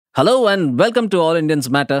Hello and welcome to All Indians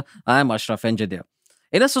Matter. I am Ashraf Engineer.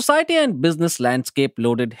 In a society and business landscape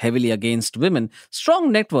loaded heavily against women,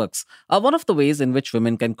 strong networks are one of the ways in which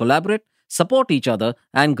women can collaborate, support each other,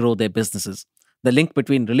 and grow their businesses. The link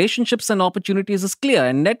between relationships and opportunities is clear,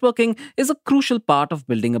 and networking is a crucial part of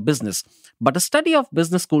building a business. But a study of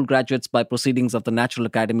business school graduates by Proceedings of the National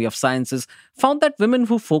Academy of Sciences found that women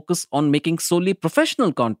who focus on making solely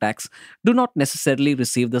professional contacts do not necessarily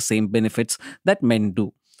receive the same benefits that men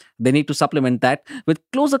do. They need to supplement that with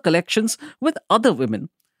closer connections with other women.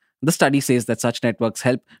 The study says that such networks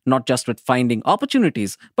help not just with finding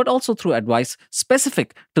opportunities, but also through advice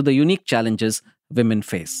specific to the unique challenges women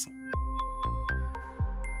face.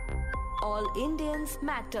 All Indians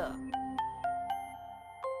matter.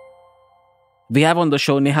 We have on the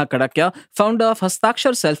show Neha Kadakia, founder of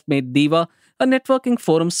Hastakshar Self Made Diva, a networking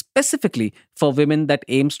forum specifically for women that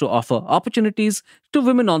aims to offer opportunities to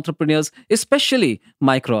women entrepreneurs, especially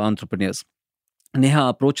micro entrepreneurs. Neha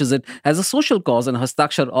approaches it as a social cause, and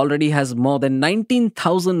Hastakshar already has more than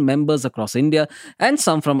 19,000 members across India and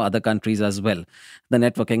some from other countries as well. The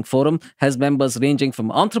networking forum has members ranging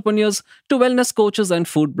from entrepreneurs to wellness coaches and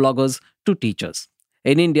food bloggers to teachers.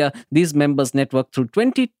 In India, these members network through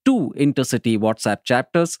 22 intercity WhatsApp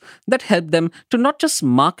chapters that help them to not just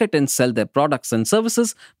market and sell their products and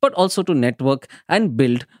services, but also to network and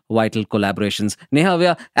build vital collaborations. Neha, we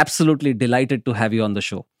are absolutely delighted to have you on the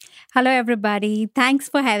show. Hello, everybody. Thanks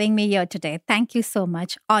for having me here today. Thank you so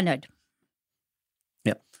much. Honored.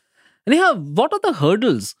 Yeah. Neha, what are the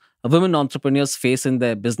hurdles women entrepreneurs face in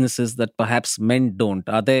their businesses that perhaps men don't?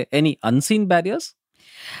 Are there any unseen barriers?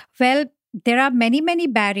 Well, there are many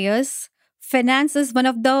barriers. Finance is one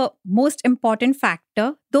of the most important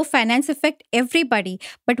factor, though finance affect everybody.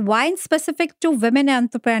 But why in specific to women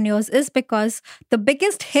entrepreneurs is because the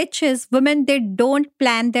biggest hitch is women, they don't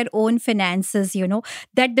plan their own finances.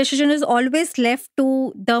 That decision is always left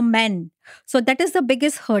to the men. So that is the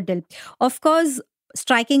biggest hurdle. Of course,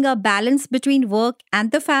 striking a balance between work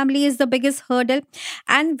and the family is the biggest hurdle.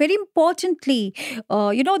 And very importantly,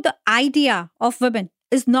 the idea of women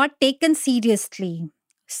is not taken seriously.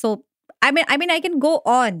 So I can go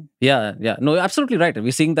on. Yeah. No, you're absolutely right.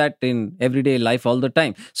 We're seeing that in everyday life all the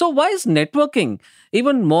time. So why is networking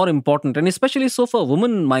even more important, and especially so for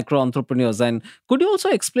women micro entrepreneurs? And could you also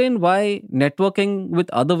explain why networking with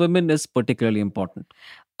other women is particularly important?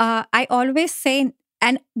 I always say,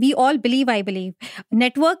 and we all believe, I believe,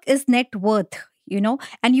 network is net worth,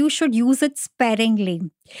 and you should use it sparingly.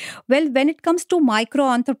 Well, when it comes to micro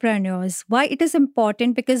entrepreneurs, why it is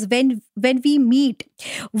important? Because when we meet,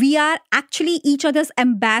 we are actually each other's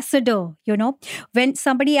ambassador. When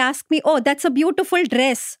somebody asks me, oh, that's a beautiful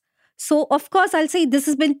dress. So of course I'll say this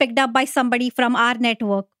has been picked up by somebody from our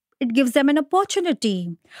network. It gives them an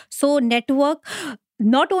opportunity. So network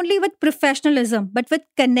not only with professionalism, but with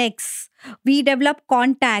connects. We develop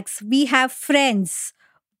contacts, we have friends.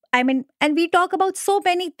 And we talk about so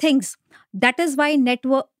many things. That is why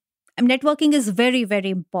networking is very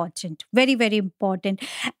important, very important.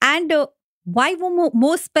 And why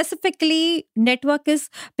more specifically network is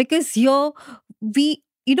because here we,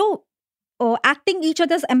 acting each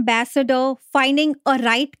other's ambassador, finding a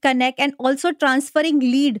right connect, and also transferring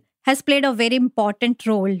lead has played a very important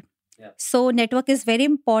role. So network is very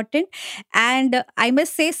important. And I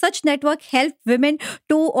must say such network help women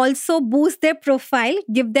to also boost their profile,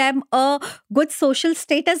 give them a good social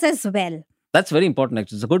status as well. That's very important,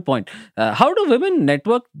 actually. It's a good point. How do women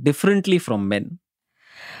network differently from men?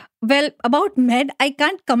 Well, about men, I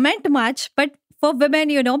can't comment much, but for women,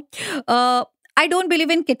 I don't believe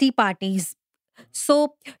in kitty parties.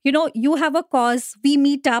 So, you have a cause, we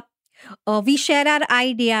meet up, we share our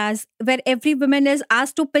ideas where every woman is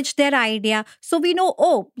asked to pitch their idea. So we know,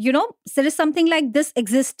 oh, there is something like this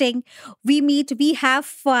existing. We meet, we have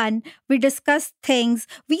fun, we discuss things,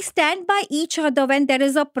 we stand by each other when there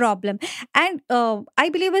is a problem. And I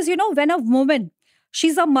believe is, when a woman,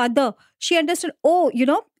 she's a mother, she understands, oh,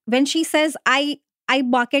 when she says, I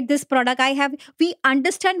market this product, we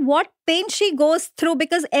understand what pain she goes through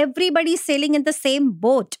because everybody's sailing in the same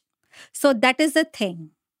boat. So that is the thing.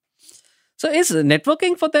 So is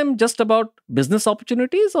networking for them just about business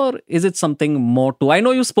opportunities, or is it something more too? I know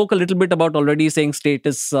you spoke a little bit about already saying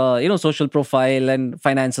status, social profile and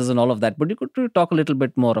finances and all of that, but you could talk a little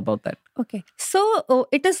bit more about that. Okay. So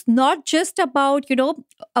it is not just about,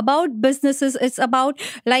 about businesses. It's about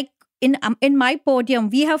like in my podium,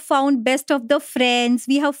 we have found best of the friends,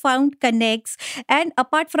 we have found connects. And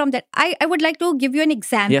apart from that, I would like to give you an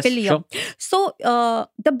example Yes, here. sure. So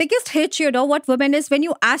the biggest hitch, what women is when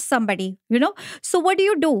you ask somebody, so what do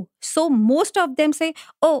you do? So most of them say,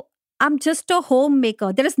 oh, I'm just a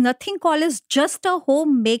homemaker. There is nothing called as just a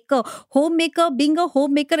homemaker. Homemaker, being a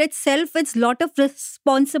homemaker itself, it's lot of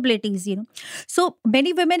responsibilities. So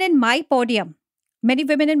many women in my podium, when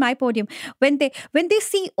they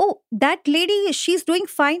see, oh, that lady, she's doing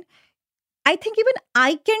fine, I think even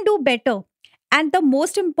I can do better. And the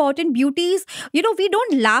most important beauty is, we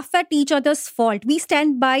don't laugh at each other's fault. We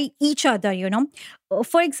stand by each other.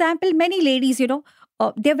 For example, many ladies,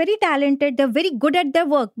 they're very talented, they're very good at their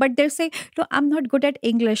work, but they'll say, no, I'm not good at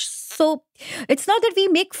English. So it's not that we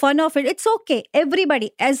make fun of it. It's okay.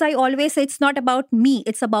 Everybody, as I always say, it's not about me,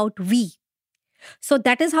 it's about we. So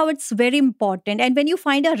that is how it's very important. And when you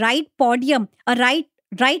find a right podium, a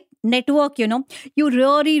right network, you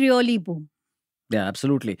really, really boom. Yeah,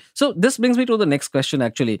 absolutely. So this brings me to the next question.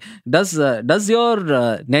 Actually, does your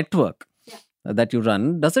network that you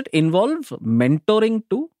run, does it involve mentoring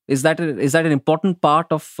too? Is that an important part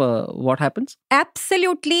of what happens?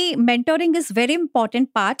 Absolutely, mentoring is very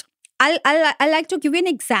important part. I'll like to give you an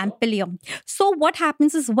example here. So what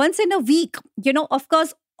happens is once in a week, of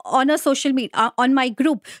course, on a social media, on my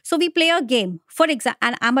group, so we play a game. For example,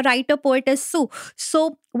 and I'm a writer, poetess, Sue.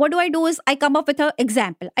 So what do I do is I come up with an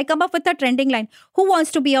example. I come up with a trending line. Who wants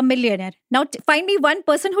to be a millionaire? Now find me one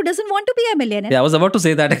person who doesn't want to be a millionaire. Yeah, I was about to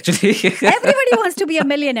say that actually. Everybody wants to be a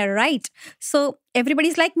millionaire, right? So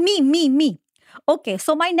everybody's like, me. Okay,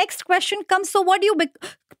 so my next question comes. So what do you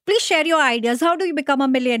please share your ideas. How do you become a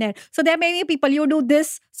millionaire? So there are many people, you do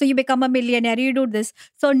this, so you become a millionaire, you do this.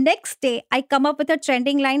 So next day, I come up with a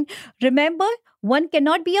trending line. Remember, one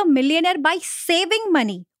cannot be a millionaire by saving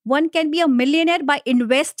money. One can be a millionaire by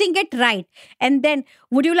investing it right. And then,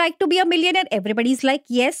 would you like to be a millionaire? Everybody's like,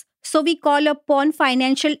 yes. So we call upon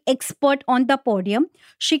financial expert on the podium.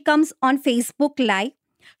 She comes on Facebook Live.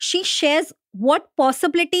 She shares what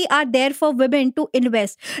possibility are there for women to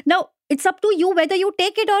invest. Now, it's up to you whether you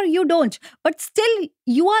take it or you don't. But still,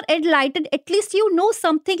 you are enlightened. At least you know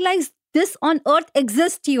something like this on earth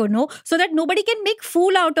exists, so that nobody can make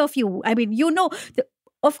fool out of you. I mean,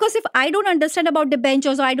 of course, if I don't understand about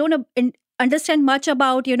debentures or I don't understand much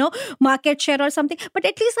about, market share or something, but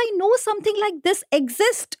at least I know something like this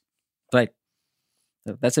exists. Right.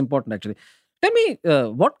 That's important actually. Tell me,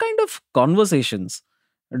 what kind of conversations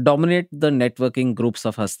dominate the networking groups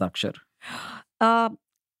of Hastakshar? Uh,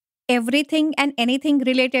 Everything and anything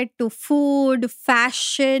related to food,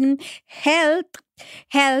 fashion, health,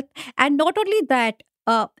 and not only that,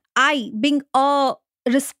 I being a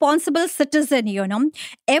responsible citizen,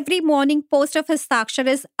 every morning post of Hastakshar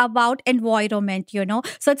is about environment,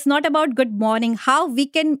 so it's not about good morning, how we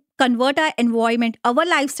can convert our environment, our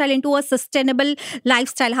lifestyle into a sustainable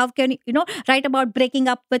lifestyle. How can write about breaking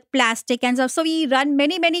up with plastic and stuff. So we run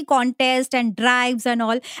many contests and drives and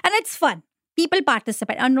all, and it's fun. People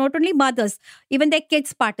participate, and not only mothers, even their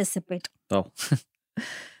kids participate. Oh.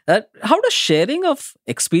 How does sharing of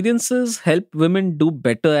experiences help women do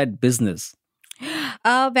better at business?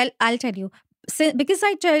 Well, I'll tell you. Because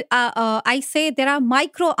I say there are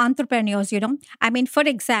micro entrepreneurs. I mean, for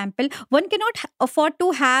example, one cannot afford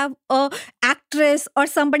to have a actress or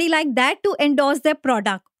somebody like that to endorse their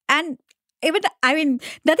product. And even, I mean,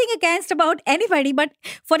 nothing against about anybody, but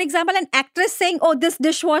for example, an actress saying, "Oh, this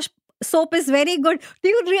dishwash soap is very good," do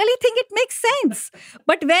you really think it makes sense?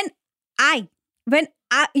 But when I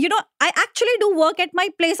actually do work at my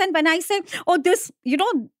place, and when I say, "Oh, this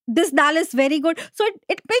dal is very good," so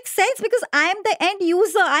it makes sense because I am the end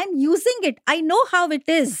user. I'm using it. I know how it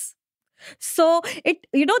is. So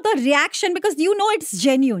the reaction, because it's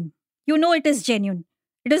genuine. It is genuine.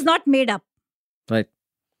 It is not made up. Right.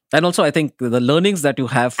 And also, I think the learnings that you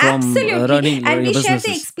have from Absolutely. running And we your share the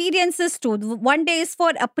businesses. experiences too. One day is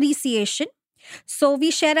for appreciation. So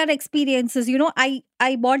we share our experiences.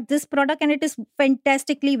 I bought this product and it is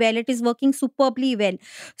fantastically well. It is working superbly well.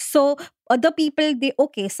 So other people,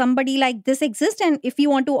 somebody like this exists, and if you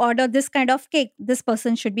want to order this kind of cake, this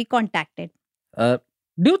person should be contacted. Uh,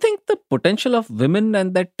 do you think the potential of women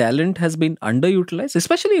and their talent has been underutilized,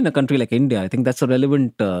 especially in a country like India? I think that's a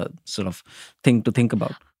relevant sort of thing to think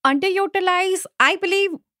about. Underutilized, I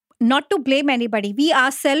believe, not to blame anybody. We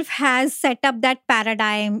ourselves has set up that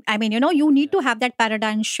paradigm. I mean, you need to have that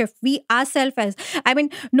paradigm shift. We ourselves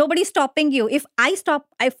nobody's stopping you. If I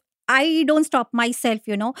don't stop myself,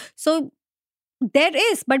 so there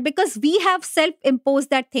is, but because we have self-imposed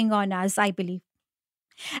that thing on us, I believe.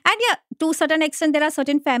 And yeah, to a certain extent, there are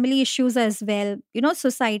certain family issues as well,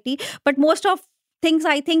 society. But most of things,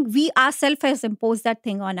 I think we ourselves has imposed that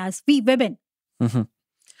thing on us, we women. Mhm.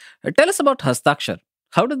 Tell us about Hastakshar.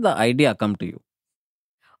 How did the idea come to you?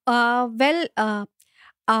 Well,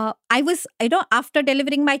 I was, after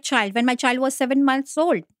delivering my child, when my child was 7 months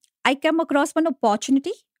old, I came across one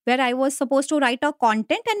opportunity where I was supposed to write a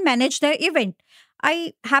content and manage their event.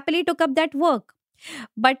 I happily took up that work.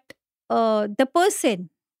 But the person,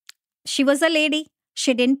 she was a lady,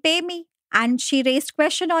 she didn't pay me and she raised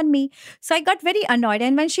question on me. So I got very annoyed.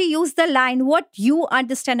 And when she used the line, what you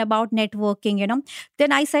understand about networking,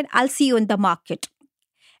 then I said, I'll see you in the market.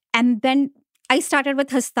 And then I started with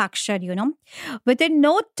Hastakshar. Within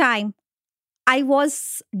no time, I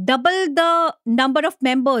was double the number of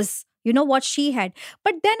members, what she had.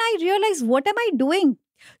 But then I realized, what am I doing?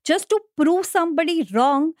 Just to prove somebody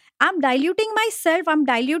wrong, I'm diluting myself, I'm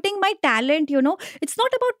diluting my talent. It's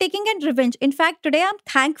not about taking and revenge. In fact, today I'm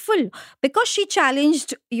thankful because she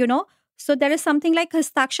challenged. So there is something like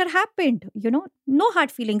Hastakshar happened. No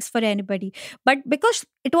hard feelings for anybody. But because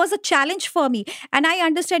it was a challenge for me, and I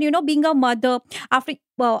understand, being a mother, after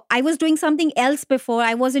I was doing something else before.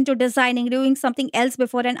 I was into designing, doing something else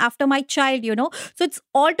before, and after my child. So it's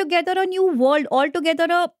altogether a new world, altogether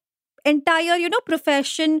a entire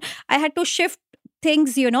profession. I had to shift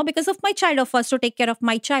things because of my child, or first to take care of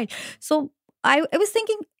my child. So I was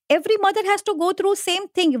thinking, every mother has to go through same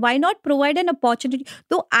thing. Why not provide an opportunity?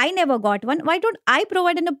 Though I never got one, why don't I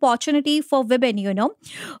provide an opportunity for women,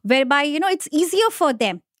 whereby it's easier for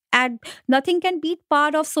them, and nothing can beat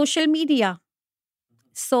power of social media.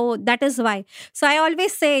 So that is why. So I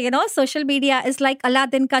always say, social media is like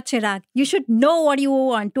Aladdin ka chirag. You should know what you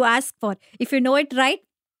want to ask for. If you know it right,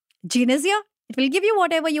 genius, yeah, it will give you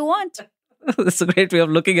whatever you want. That's a great way of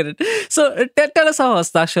looking at it. So tell us how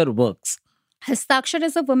Hastakshar works. Hastakshar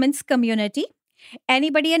is a women's community.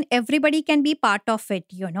 Anybody and everybody can be part of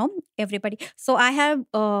it. Everybody. So I have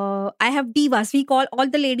divas. We call all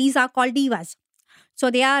the ladies are called divas. So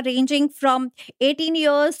they are ranging from 18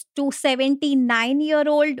 years to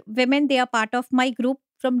 79-year-old women. They are part of my group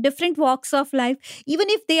from different walks of life. Even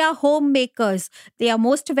if they are homemakers, they are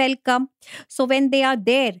most welcome. So when they are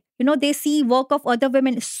there, they see work of other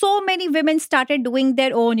women. So many women started doing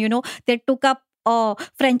their own. They took up a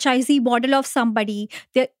franchisee model of somebody.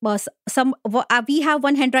 We have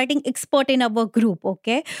one handwriting expert in our group.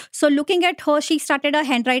 Okay, so looking at her, she started a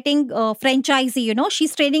handwriting franchisee.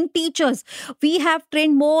 She's training teachers. We have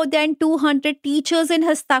trained more than 200 teachers in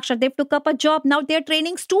Hastakshar. They've took up a job. Now they're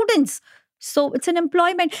training students. So it's an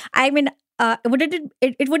employment. I mean,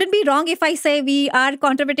 it wouldn't be wrong if I say we are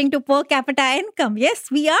contributing to per capita income. Yes,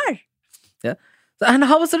 we are. Yeah. And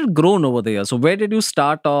how has it grown over the years? So where did you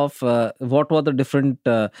start off? What were the different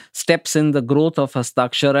steps in the growth of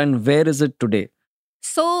Hastakshar, and where is it today?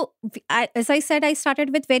 So, as I said, I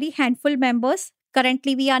started with very handful members.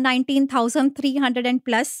 Currently, we are 19,300 and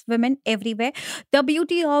plus women everywhere. The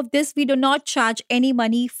beauty of this, we do not charge any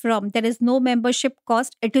money from. There is no membership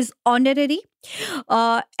cost. It is honorary.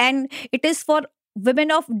 And it is for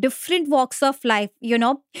women of different walks of life.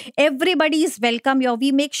 Everybody is welcome here.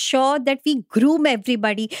 We make sure that we groom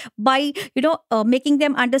everybody by making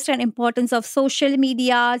them understand importance of social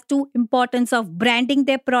media, to importance of branding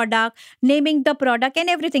their product, naming the product and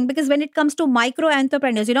everything. Because when it comes to micro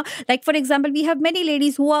entrepreneurs, like for example, we have many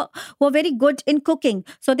ladies who are very good in cooking,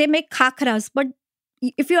 so they make khakras. But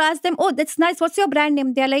if you ask them, oh, that's nice, what's your brand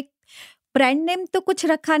name, they're like, brand name to kuch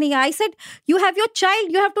rakha nahi hai. I said, you have your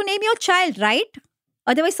child, you have to name your child, right?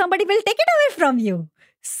 Otherwise, somebody will take it away from you.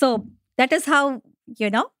 So that is how.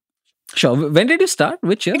 Sure. When did you start?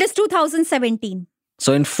 Which year? It is 2017.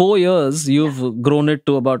 So in 4 years, you've grown it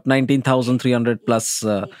to about 19,300 plus.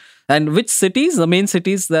 And which cities, the main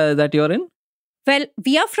cities that you're in? Well,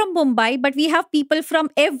 we are from Mumbai, but we have people from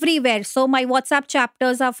everywhere. So my WhatsApp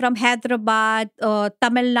chapters are from Hyderabad,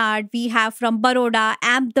 Tamil Nadu. We have from Baroda,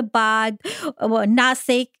 Ahmedabad,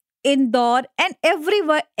 Nasik, Indore, and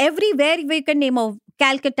everywhere we can name of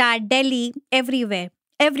Calcutta, Delhi, everywhere.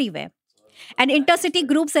 And intercity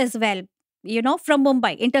groups as well, from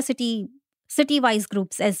Mumbai, intercity, city-wise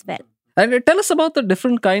groups as well. And tell us about the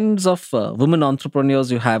different kinds of women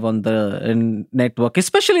entrepreneurs you have on the network,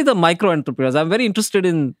 especially the micro entrepreneurs. I'm very interested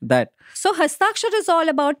in that. So Hastakshar is all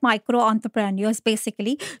about micro entrepreneurs,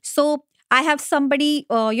 basically. So I have somebody,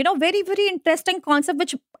 very, very interesting concept,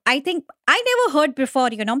 which I think I never heard before,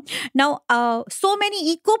 Now, so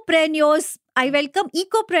many ecopreneurs, I welcome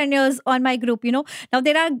ecopreneurs on my group, Now,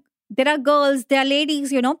 there are girls, there are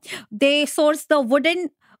ladies, they source the wooden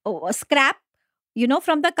scrap,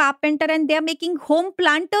 from the carpenter, and they're making home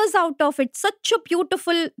planters out of it. Such a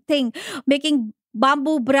beautiful thing, making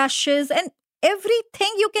bamboo brushes and everything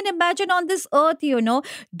you can imagine on this earth,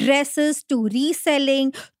 dresses to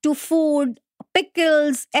reselling to food,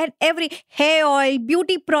 pickles, and every hair oil,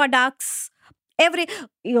 beauty products, every,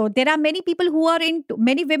 there are many people who are into,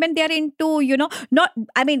 many women, they are into, not,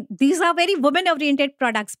 I mean, these are very women oriented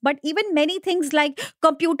products, but even many things like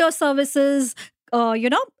computer services,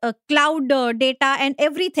 cloud data and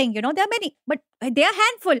everything, there are many, but they are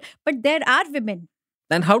handful, but there are women.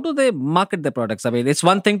 And how do they market their products? I mean, it's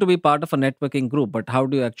one thing to be part of a networking group, but how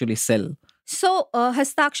do you actually sell? So,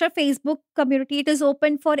 Hastakshar Facebook community, it is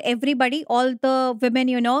open for everybody, all the women,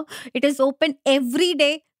 it is open every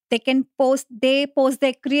day. They can post, they post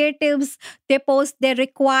their creatives, they post their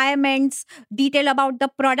requirements, detail about the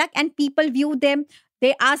product, and people view them.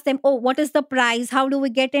 They ask them, oh, what is the price? How do we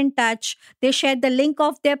get in touch? They share the link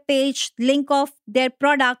of their page, link of their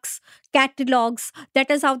products, catalogs.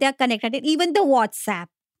 That is how they are connected. And even the WhatsApp.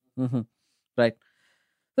 Mhm. Right.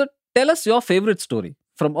 So tell us your favorite story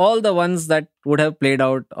from all the ones that would have played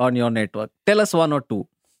out on your network. Tell us one or two.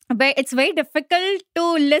 But it's very difficult to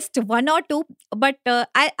list one or two, but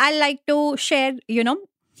I like to share,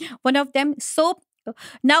 one of them. So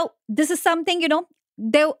now this is something,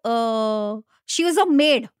 she was a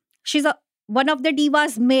maid. She's a one of the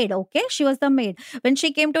divas maid. Okay, she was the maid when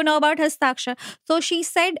she came to know about Hastakshar. So she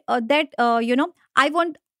said that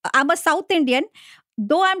I'm a South Indian.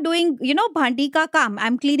 Though I'm doing, bhandi ka kaam,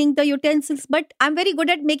 I'm cleaning the utensils, but I'm very good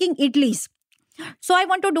at making idlis. So I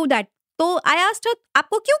want to do that. तो I asked her,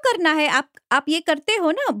 आपको क्यों करना है, आप ये करते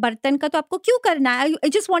हो ना बर्तन का, तो आपको क्यों करना है, I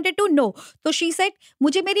just wanted to know. तो शी सेड,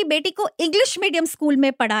 मुझे मेरी बेटी को इंग्लिश मीडियम स्कूल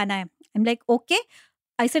में पढ़ाना है. I am like okay.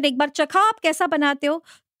 I said, एक बार चखाओ आप कैसा बनाते हो.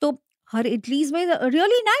 तो her idlis were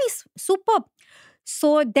really nice, superb.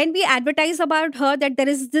 So then we advertise about her that there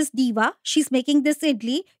is this diva. She's making this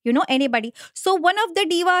idli, anybody. So one of the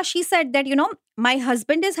diva, she said that, my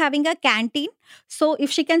husband is having a canteen. So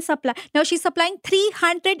if she can supply. Now she's supplying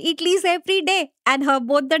 300 idlis every day. And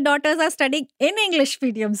both the daughters are studying in English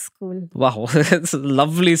medium school. Wow, it's a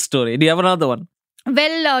lovely story. Do you have another one?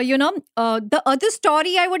 Well, the other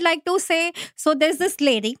story I would like to say. So there's this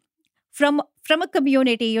lady from a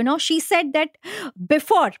community, she said that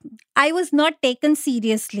before I was not taken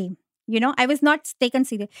seriously, I was not taken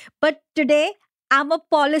serious, but today I'm a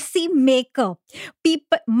policy maker.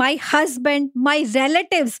 People, my husband, my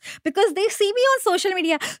relatives, because they see me on social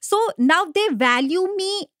media, so now they value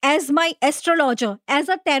me as my astrologer, as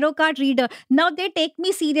a tarot card reader. Now they take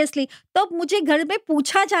me seriously. तो मुझे घर में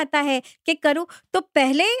पूछा जाता है कि करूं, तो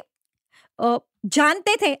पहले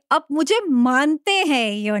जानते थे, अब मुझे मानते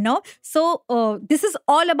हैं, so this is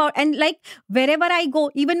all about, and like wherever I go,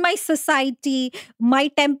 even my society, my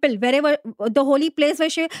temple, wherever the holy place where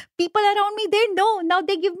people around me, they know, now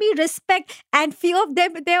they give me respect, and few of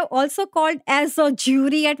them, they're also called as a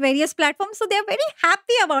jury at various platforms, so they're very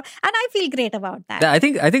happy about, and I feel great about that. Yeah, I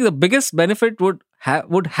think the biggest benefit would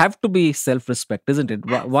have to be self-respect, isn't it?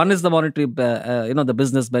 One is the monetary, the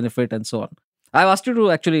business benefit and so on. I've asked you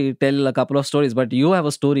to actually tell a couple of stories, but you have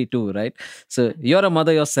a story too, right? So you're a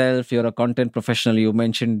mother yourself, you're a content professional. You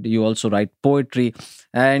mentioned you also write poetry,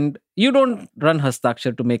 and you don't run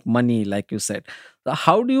Hastakshar to make money, like you said. So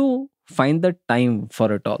how do you find the time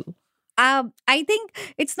for it all? I think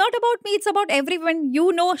it's not about me, it's about everyone.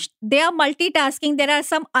 They are multitasking. There are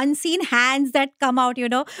some unseen hands that come out,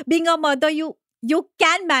 Being a mother, you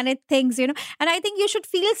can manage things, And I think you should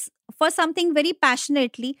feel for something very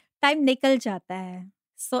passionately. Time nikal jata hai.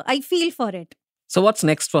 So I feel for it. So what's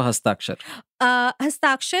next for Hastakshar?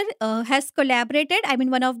 Hastakshar has collaborated. I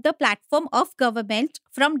mean, one of the platform of government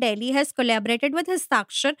from Delhi has collaborated with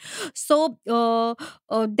Hastakshar. So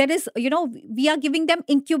there is, we are giving them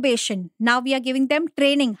incubation. Now we are giving them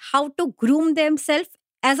training, how to groom themselves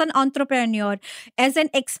as an entrepreneur, as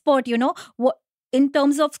an expert, in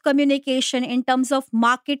terms of communication, in terms of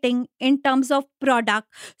marketing, in terms of product.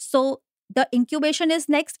 So the incubation is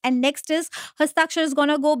next, and next is Hastakshar is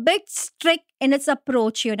gonna go bit strict in its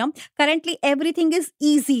approach. Currently everything is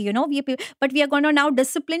easy. But we are gonna now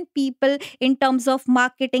discipline people in terms of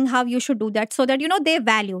marketing, how you should do that, so that they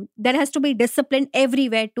value. There has to be discipline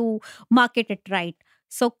everywhere to market it right.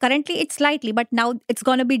 So currently it's slightly, but now it's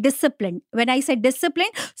going to be disciplined. When I say discipline,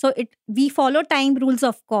 so we follow time rules,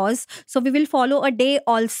 of course. So we will follow a day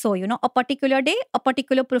also, a particular day, a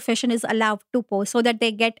particular profession is allowed to post so that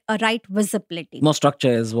they get a right visibility. More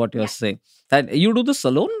structure is what you're saying. And you do this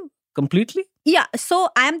alone completely? Yeah, so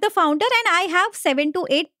I'm the founder, and I have 7 to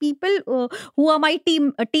 8 people who are my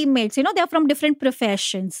teammates. They're from different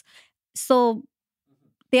professions. So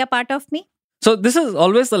they are part of me. So this is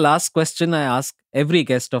always the last question I ask every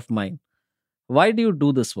guest of mine. Why do you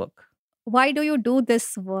do this work? Why do you do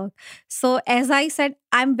this work? So as I said,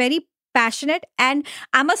 I'm very passionate, and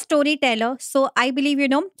I'm a storyteller. So I believe,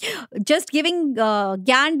 just giving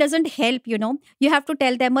gyan doesn't help, you have to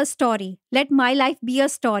tell them a story. Let my life be a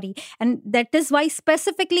story. And that is why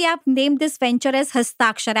specifically I've named this venture as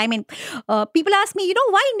Hastakshar. I mean, people ask me,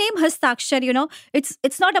 why name Hastakshar?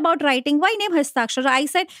 It's not about writing. Why name Hastakshar? I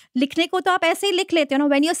said, लिखने को तो आप ऐसे ही लिख लेते हो,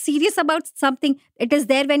 when you're serious about something, it is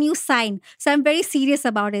there when you sign. So I'm very serious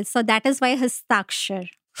about it. So that is why Hastakshar.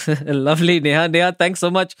 Lovely, Neha. Neha, thanks so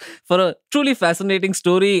much for a truly fascinating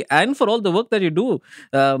story and for all the work that you do.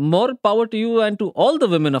 More power to you and to all the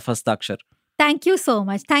women of Hastakshar. Thank you so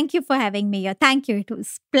much. Thank you for having me here. Thank you. It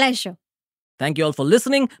was pleasure. Thank you all for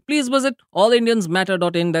listening. Please visit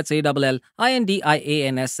allindiansmatter.in, that's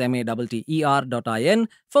ALLINDIANSMATTER.in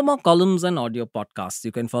for more columns and audio podcasts.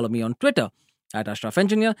 You can follow me on Twitter at Ashraf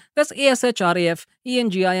Engineer, that's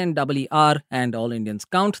ASHRAFENGINEER, and All Indians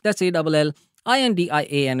Count, that's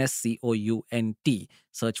ALLINDIANSCOUNT.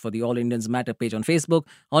 Search for the All Indians Matter page on Facebook.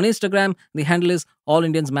 On Instagram, the handle is All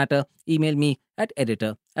Indians Matter. Email me at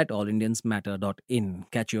editor@allindiansmatter.in.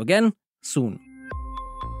 Catch you again soon.